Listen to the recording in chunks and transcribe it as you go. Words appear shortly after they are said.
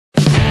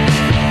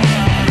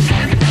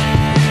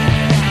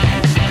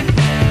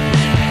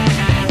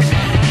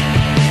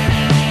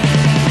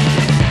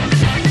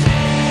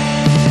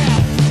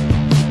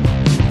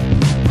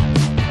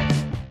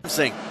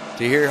blessing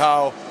to hear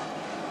how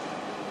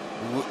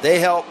they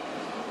help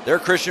their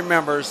Christian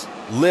members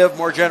live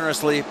more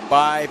generously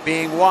by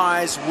being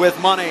wise with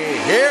money.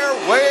 Here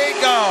we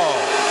go.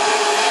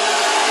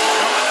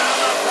 Going down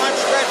the front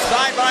stretch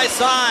side by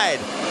side.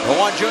 The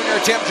 1 junior,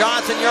 Tim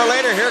Johnson. A year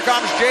later, here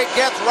comes Jake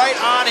Getz right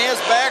on his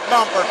back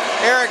bumper.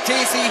 Eric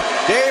Teesey,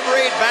 Dave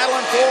Reed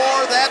battling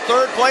for that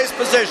third place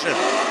position.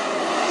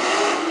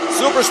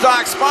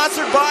 Superstock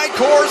sponsored by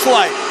Coors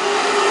Light.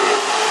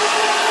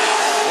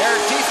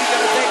 Eric Teesey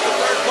going to take the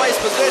third place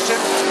position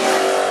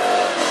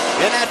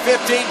in that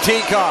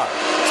 15T car.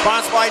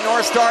 Sponsored by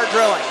North Star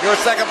Drilling. Your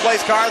second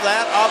place car,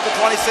 that of the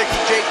 26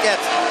 Jake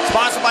Getz.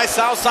 Sponsored by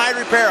Southside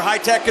Repair, High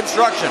Tech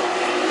Construction.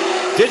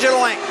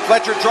 Digital Link,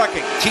 Fletcher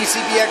Trucking,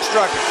 TCBX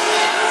Trucking.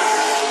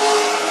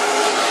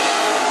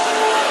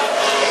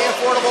 A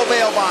Affordable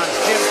Bail Bonds,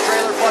 Jim's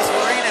Trailer Plus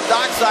Marine and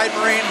Dockside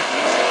Marine,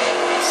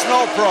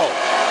 Snow Pro.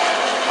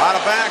 Out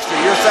of Baxter,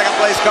 your second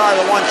place car,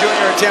 the 1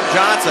 junior, Tim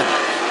Johnson.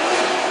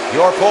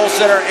 Your pole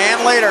sitter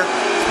and later,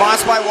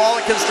 sponsored by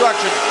Wallet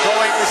Construction,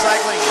 Towing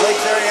Recycling,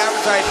 Lakes Area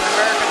Advertising,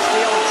 American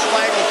Steel and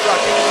Schlegel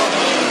Trucking.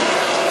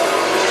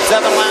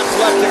 7 laps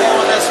left to go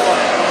on this one.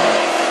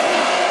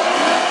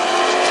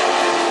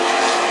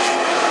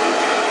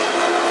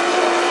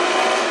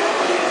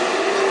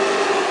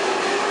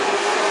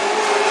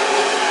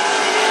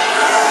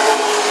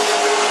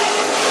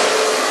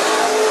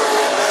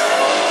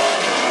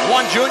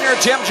 Junior,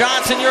 Tim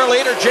Johnson, your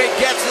leader. Jake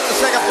Getz in the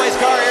second place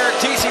car. Eric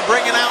Teesey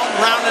bringing out and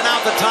rounding out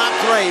the top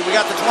 3. We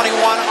got the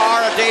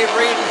 21R of Dave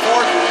Reed in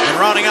fourth. And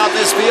rounding out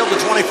this field, the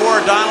 24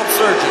 of Donald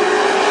Surgeon.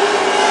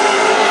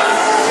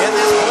 In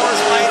this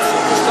Coors Light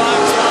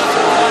Superstock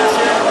sponsored class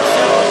here at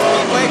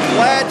Speedway.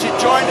 Glad you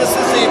joined us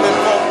this evening,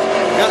 folks.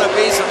 Gonna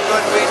be some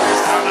good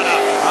features coming up.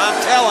 I'm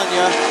telling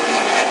you.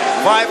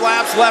 5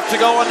 laps left to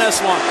go in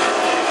this one.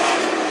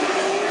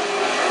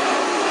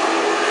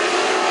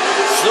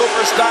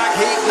 Superstock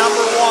heat number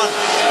 1.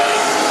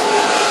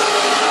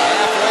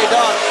 Halfway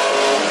done.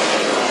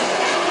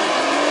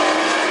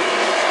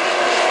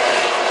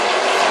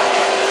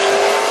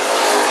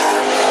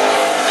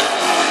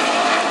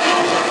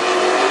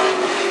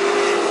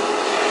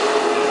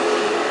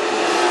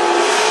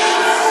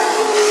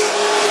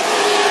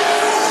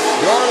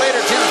 Your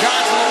leader, Tim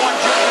Johnson, the 1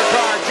 junior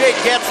car. Jake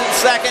Getz in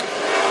second.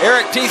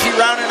 Eric Teesey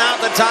rounding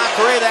out the top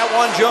 3. That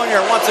 1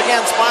 junior, once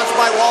again, sponsored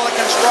by Wallet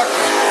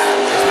Construction.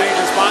 His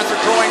major sponsor,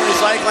 Towing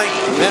Recycling.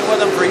 Been with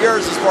them for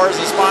years as far as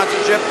the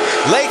sponsorship.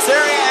 Lakes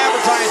Area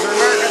Advertiser,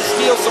 American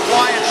Steel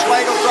Supply and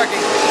Schlegel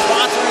Trucking.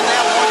 Sponsoring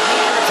that 1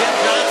 junior, Tim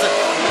Johnson.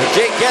 But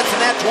Jake Getz in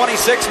that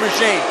 26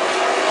 machine.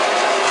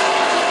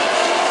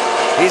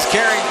 He's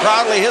carrying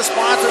proudly his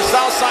sponsor,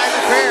 Southside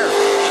Repair.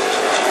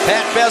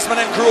 Pat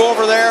Besman and crew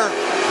over there.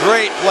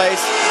 Great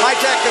place. High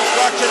Tech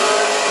Construction,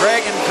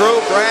 Craig and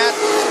crew, Brad,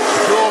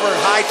 crew over at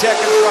High Tech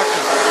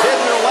Construction.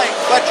 Digital Link,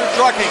 Fletcher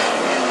Trucking,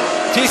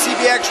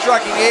 TCBX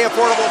Trucking, A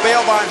Affordable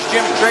Bail Bonds,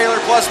 Jim's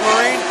Trailer Plus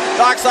Marine,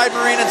 Dockside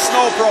Marine and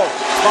Snow Pro.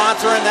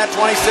 Sponsoring that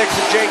 26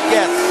 of Jake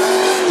Getz.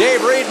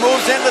 Dave Reed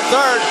moves into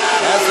third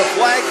as the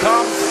flag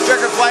comes, the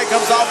checkered flag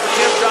comes out for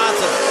Tim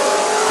Johnson.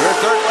 Your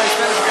third place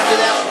finish is going to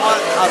be that one.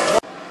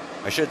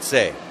 I should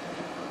say.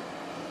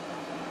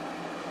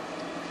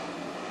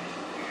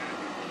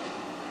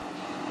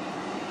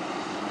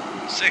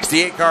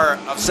 68 car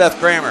of Seth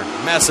Kramer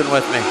messing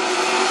with me.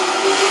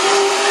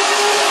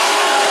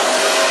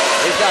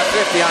 He's got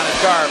 50 on his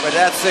car, but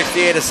that's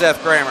 68 of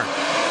Seth Kramer.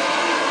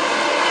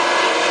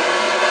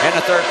 In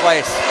the third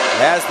place,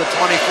 as the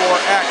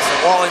 24X of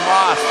Wally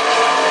Moss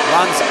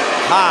runs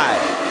high.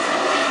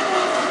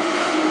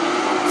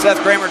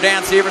 Seth Kramer,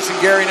 Dan Severson,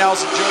 Gary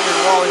Nelson Jr.,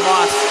 and Wally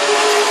Moss.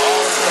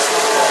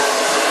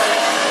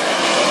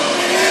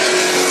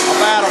 A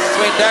battle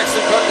between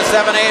Dexter Cook, the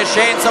 7A, and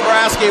Shane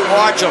Sobraski.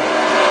 Watch him.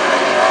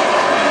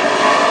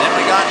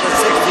 Got the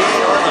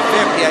 68 or the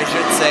 50, I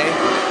should say,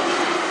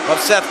 of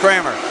Seth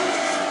Kramer.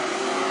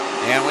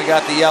 And we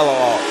got the yellow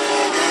off.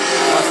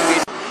 Must be.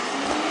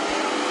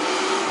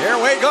 Here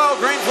we go,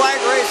 green flag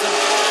racing.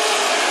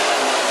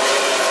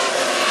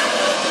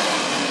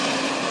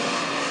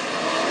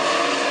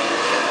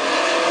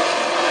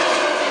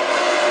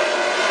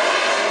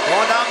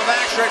 Going down the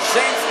backstretch,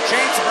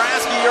 Shane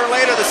Sobraski, a year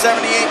later, the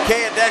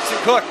 78K at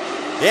Dexter Cook.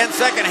 In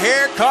second,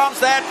 here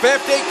comes that 50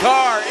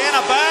 car in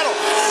a battle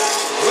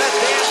with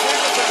Dan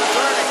Severson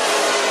returning.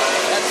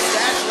 That's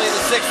actually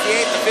the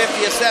 68, the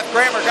 50 of Seth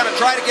Kramer. Going to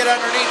try to get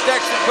underneath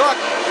Dexter Cook.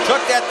 Took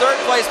that third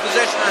place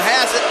position, or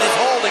has it, and is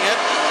holding it.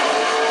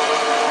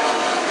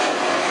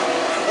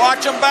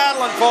 Watch them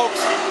battling, folks.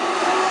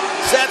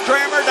 Seth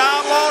Kramer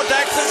down low,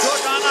 Dexter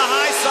Cook on the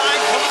high side.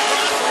 Coming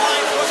across the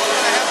line, Cook's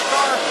going to have a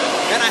car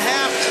and a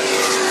half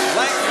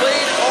length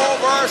lead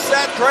over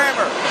Seth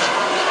Kramer.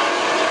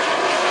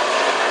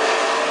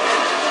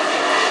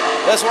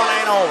 This one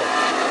ain't over.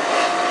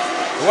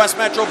 The West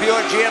Metro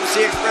Buick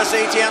GMC Express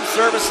ATM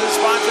Services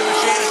sponsored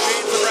machine and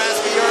Shane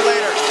Sobraski a year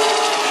later.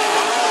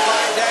 Followed by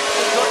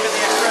Dexter Cook in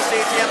the Express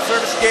ATM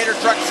Service, Gator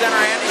Truck Center,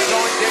 Andy's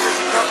Towing, Diggers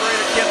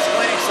Incorporated, Kim's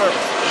Cleaning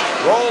Service.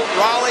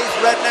 Raleigh's,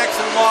 Rednecks,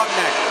 and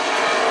Longneck.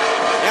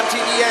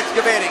 ATD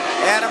Excavating.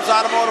 Adams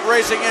Automotive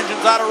Racing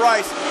Engines out of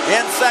Rice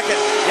in second.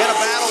 In a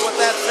battle with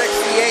that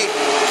 68.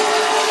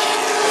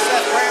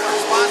 Seth Kramer,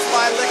 sponsored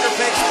by Liquor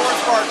Pig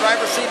Sports Bar,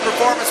 Driver Seat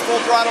Performance,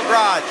 Full Throttle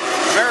Garage,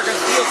 American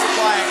Steel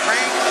Supply, and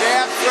Crank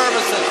Jab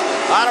Services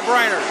out of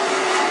Brainerd.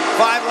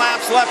 5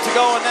 laps left to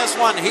go in this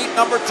one. Heat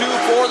number 2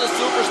 for the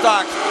Super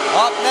Stocks.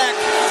 Up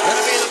next,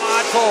 going to be the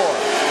Mod 4.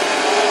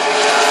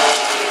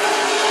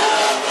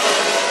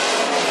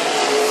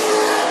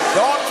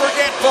 Don't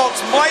forget,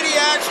 folks, Mighty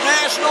Axe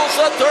Nationals,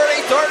 the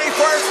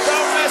 31st.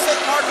 Don't miss it.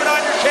 Mark it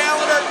on your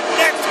calendar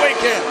next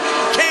weekend.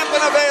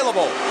 Camping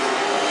available.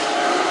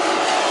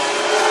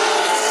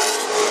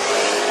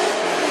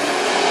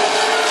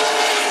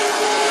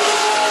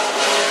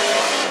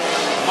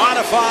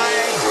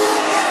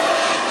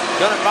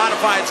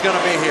 Modified's going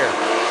to be here.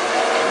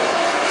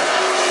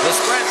 The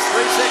Sprints,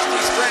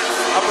 360 Sprints,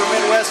 Upper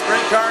Midwest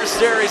Sprint Car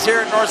Series here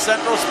at North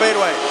Central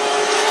Speedway.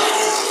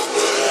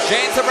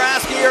 Shane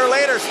Zabrowski a year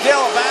later,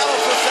 still a battle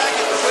for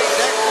second between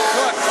Dexter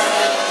Cook.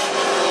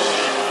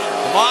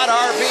 The Mod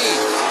RV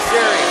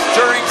Series,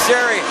 Touring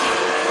Series.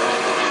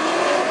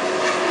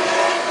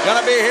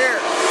 Gonna be here.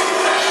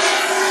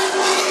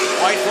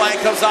 White flag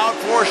comes out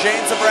for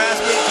Shane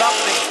Zabrowski and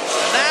company.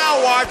 And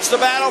now watch the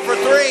battle for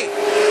 3.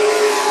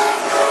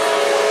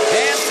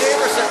 Dan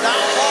Severson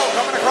down low,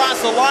 coming across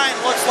the line,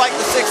 looks like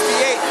the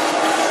 68.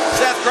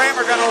 Seth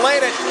Kramer gonna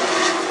lead it.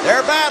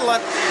 They're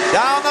battling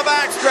down the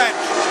backstretch.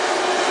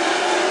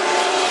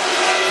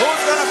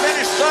 Who's going to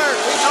finish third?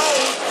 We know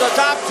the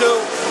top 2.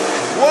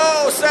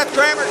 Whoa, Seth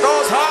Kramer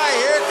goes high.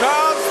 Here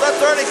comes the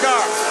 30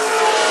 car.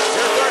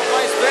 Your third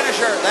place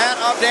finisher. That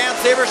of Dan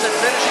Severson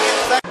finishing in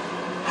second.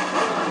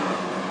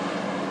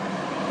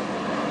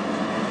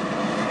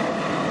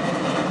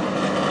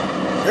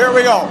 Here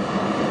we go.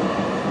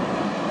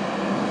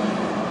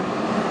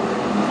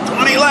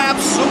 20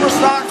 laps, Super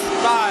Stock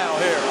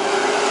style here.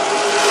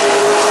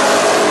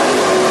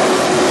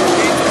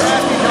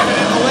 Coming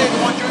in the lead,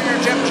 1 junior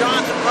Jim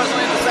Johnson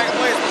presently in the second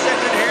place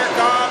position. Here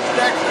comes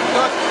Dexter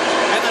Cook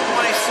and the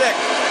 26.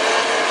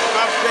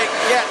 Comes Jake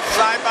Getz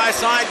side by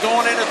side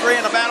going into 3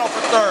 in the battle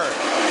for third.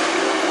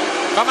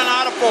 Coming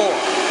out of 4.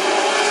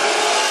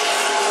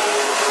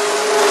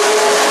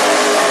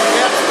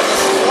 Getz with a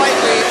slight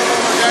lead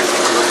over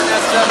Dexter Cook in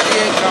that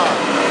 78 car.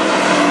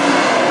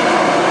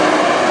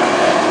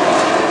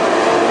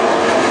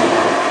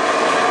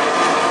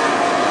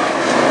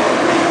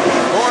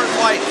 Coors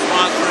Light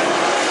sponsoring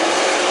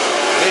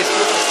these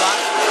Super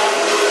Stocks.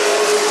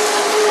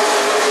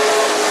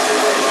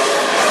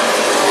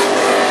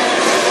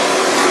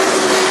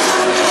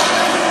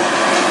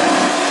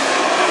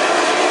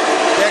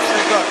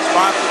 Dexter Cook,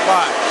 sponsored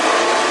by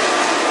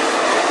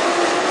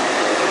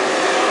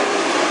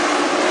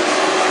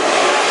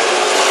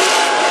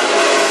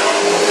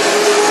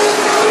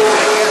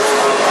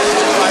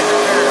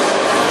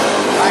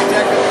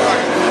High-Tech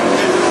Construction,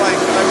 Digital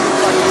Lake, Electric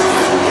Trucking,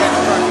 Jet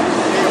Trucking,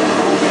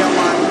 Mobile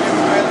Mine,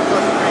 Trailer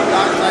Cook, Green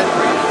Dockside,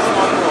 Green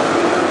Smoke Road.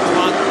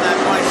 Sponsoring that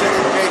 26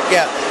 for Jake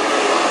Getz.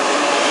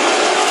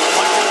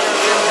 1 junior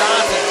Jim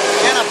Johnson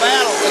in a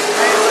battle with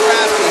Shane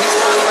Zabrowski. He's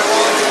sponsored by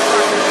Quality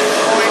Construction,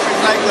 Boeing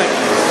Recycling,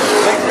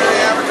 Lake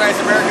Erie Advertise,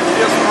 American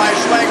Steel Supply,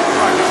 Schlegel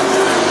Trucking.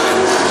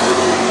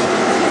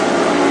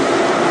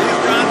 Jim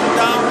Johnson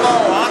down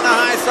low on the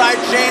high side.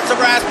 Shane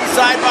Zabrowski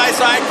side by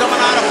side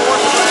coming out of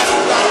 4th.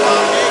 Zabrowski down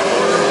about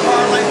 8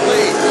 car length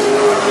lead.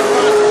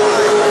 Across the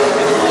line.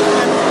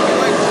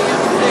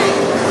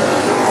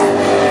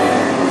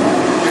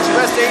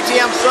 Express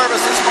ATM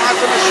service and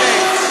sponsor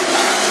machine.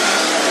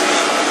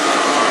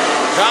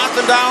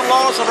 Johnson down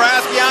low,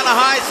 Zabrowski on the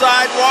high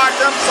side. Watch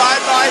them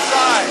side by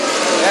side.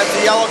 As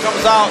the yellow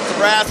comes out,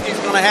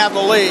 Zabrowski's going to have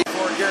the lead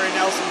for Gary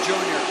Nelson Jr.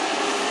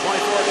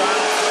 24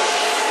 Donald.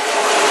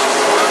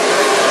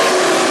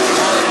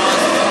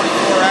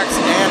 24X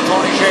and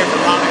Tony Schaefer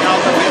rounding out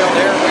the field.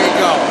 Here we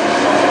go.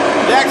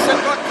 Dexter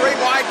Cook 3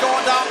 wide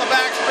going down the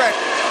backstretch.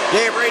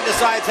 Dave Reed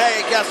decides,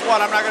 hey, guess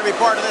what? I'm not going to be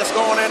part of this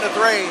going into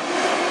 3.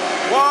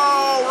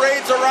 Whoa,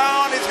 Reed's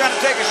around. He's going to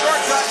take a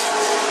shortcut.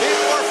 He's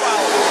 4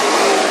 followers.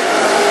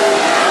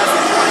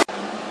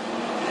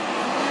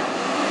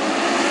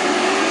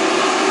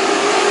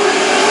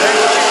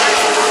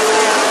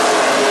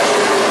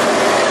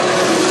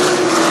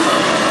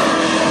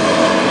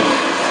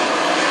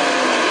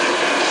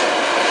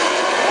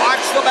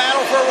 Watch the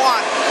battle for 1.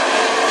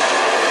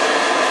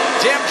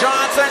 Tim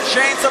Johnson,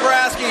 Shane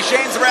Zabrowski.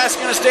 Shane Zabrowski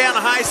going to stay on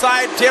the high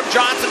side. Tim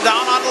Johnson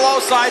down on the low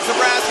side.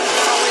 Zabrowski's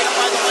going to lead him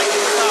by the length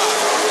of the car.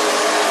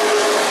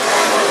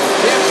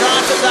 Tim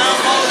Johnson down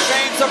low.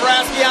 Shane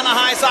Zabrowski on the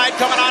high side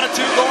coming out of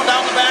 2, going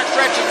down the back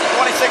stretch. The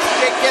 26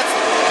 Jake Getz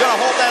going to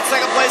hold that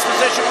second place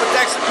position with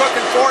Dexter Cook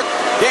in 4th.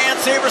 Dan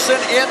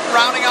Severson in,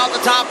 rounding out the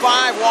top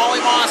 5.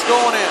 Wally Moss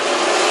going in.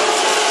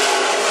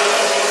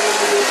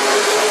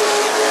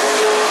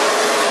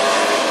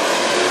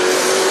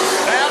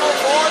 Battle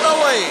for the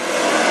lead.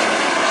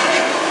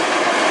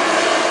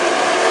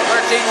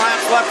 13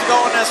 laps left to go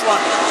in this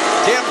one.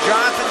 Tim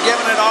Johnson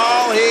giving it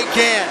all he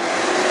can.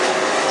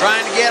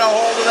 Trying to get a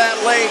hold of that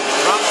lead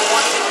from the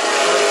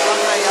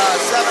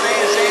 7A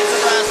is Shane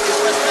Zabrowski,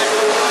 West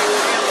Metro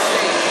GMC.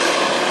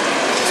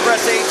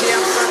 Express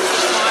ATM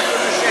Service Sponsor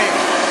Machine.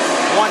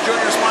 One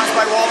Junior sponsored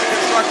by Wally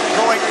Construction,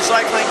 Growing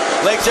Recycling,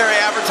 Lakes Area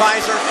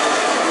Advertiser,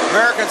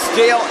 American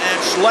Steel,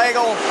 and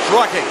Schlegel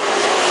Trucking.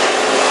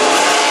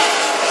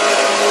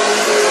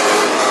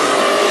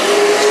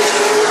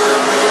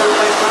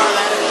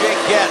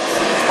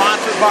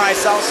 Sponsored by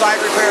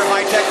Southside Repair,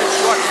 High Tech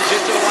Construction,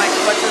 Digital Blank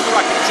Electric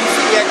Trucking,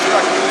 TCX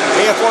Trucking,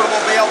 A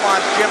Affordable Bail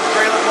Bonds, Jim's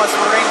Trailer Plus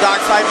Marine,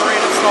 Dockside Marine,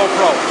 and Snow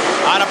Pro.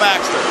 Out of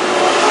Baxter. 10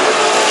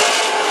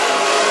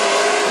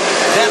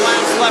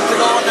 laps left to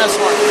go in this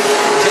one.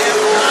 Tim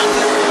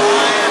Johnson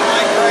flying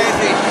like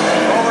crazy.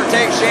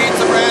 Overtakes Shane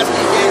Zabrowski.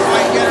 Can't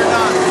quite get her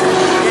done.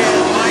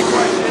 And my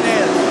question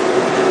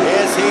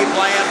is he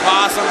playing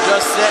possum,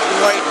 just sitting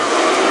waiting?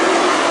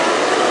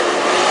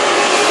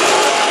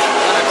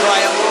 Try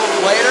a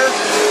move later.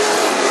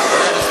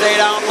 We're going to stay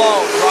down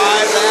low.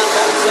 Drive that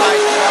low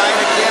side. Trying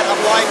to get a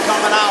bite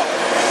coming out.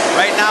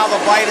 Right now the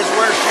bite is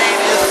where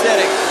Shane is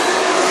sitting.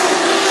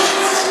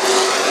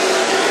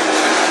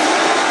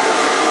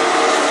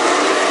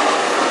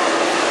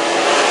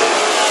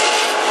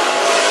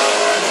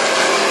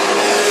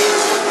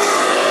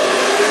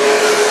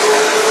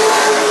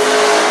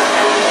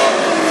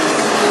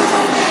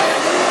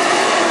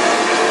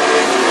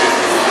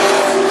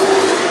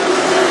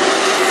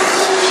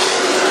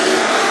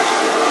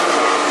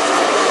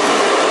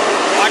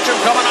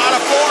 Coming out of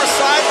 4,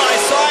 side by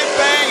side,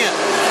 banging.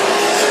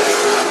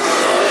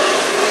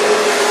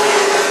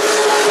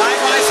 Side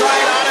by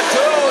side out of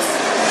 2s.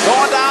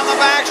 Going down the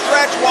back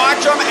stretch.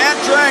 Watch them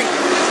entering.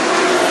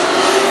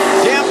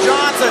 Tim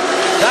Johnson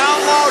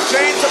down low.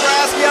 Shane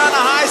Zabrowski on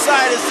the high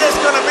side. Is this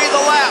going to be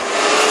the lap?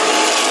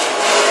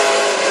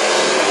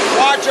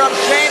 Watch them.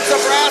 Shane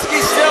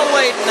Zabrowski still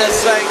leading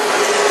this thing.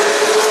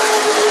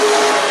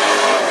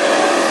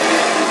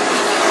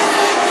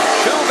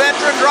 2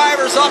 veteran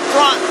drivers up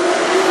front.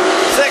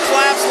 6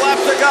 laps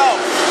left to go.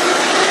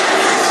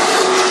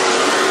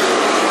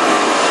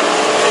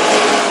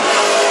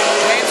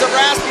 Shane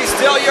Zabrowski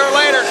still a year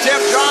later.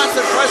 Tim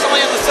Johnson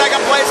presently in the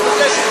 2nd place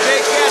position.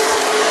 Jake Getz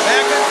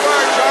back in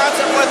 3rd.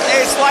 Johnson with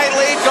a slight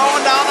lead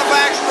going down the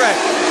backstretch.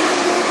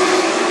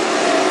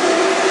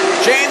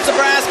 Shane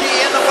Zabrowski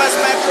in the West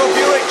Metro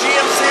Buick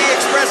GMC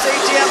Express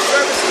ATM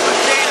Services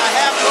Machine. A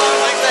half car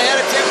length ahead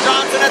of Tim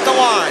Johnson at the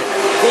line.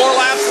 4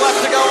 laps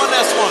left to go in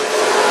this one.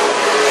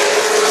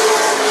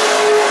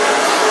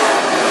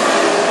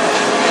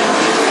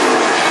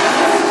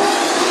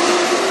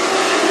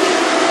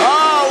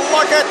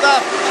 Look at the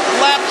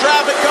lap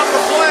traffic come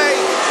into play.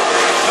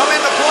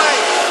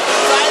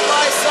 Side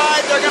by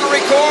side, they're going to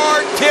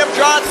record Tim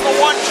Johnson, the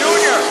 1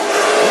 Junior,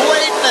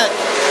 leading it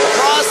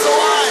across the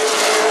line.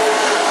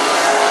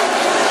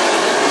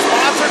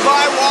 Sponsored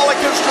by Wally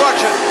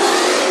Construction.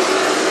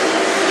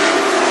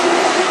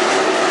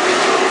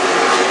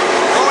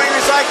 Growing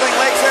Recycling,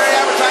 Lakes Area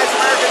Advertising,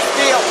 American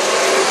Steel,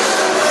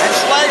 and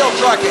Schlegel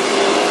Trucking.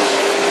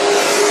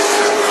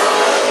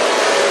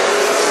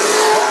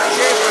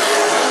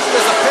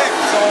 Is a pick,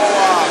 so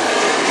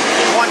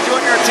 1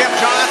 Junior Tim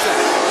Johnson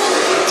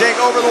take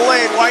over the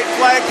lead. White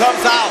flag comes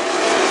out.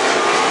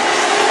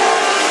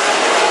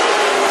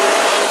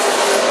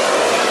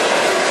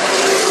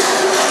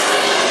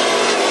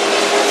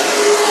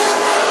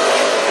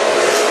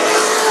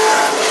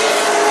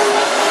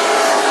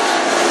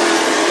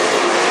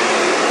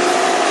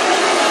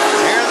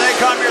 Here they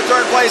come, your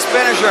 3rd place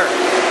finisher.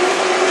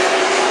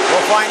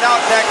 We'll find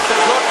out Dexter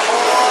Cook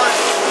or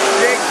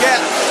Jake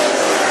Getz.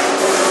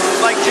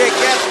 Like Jake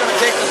Getz going to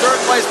take the 3rd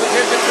place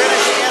position,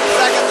 finishing in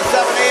 2nd. The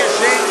 7A is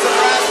Shane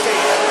Zabrowski.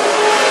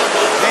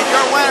 And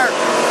your winner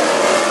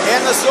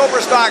in the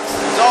Superstocks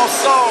is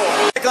also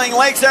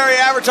Lakes Area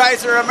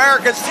Advertiser,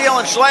 American Steel,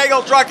 and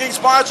Schlegel Trucking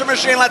Sponsor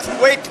Machine. Let's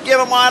wait to give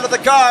them onto the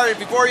car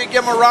before you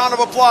give them a round of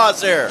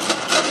applause here.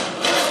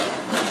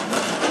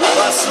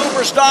 The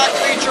Superstock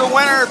feature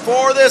winner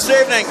for this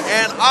evening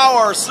and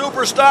our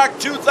Superstock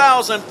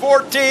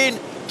 2014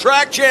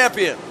 track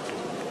champion.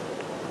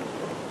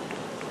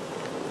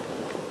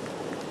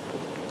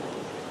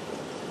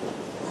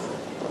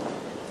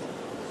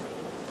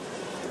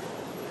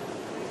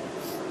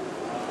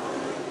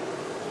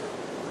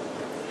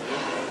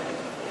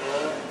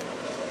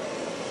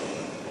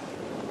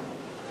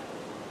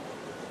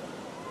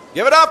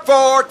 Give it up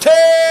for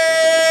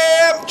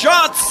Tim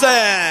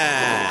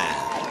Johnson.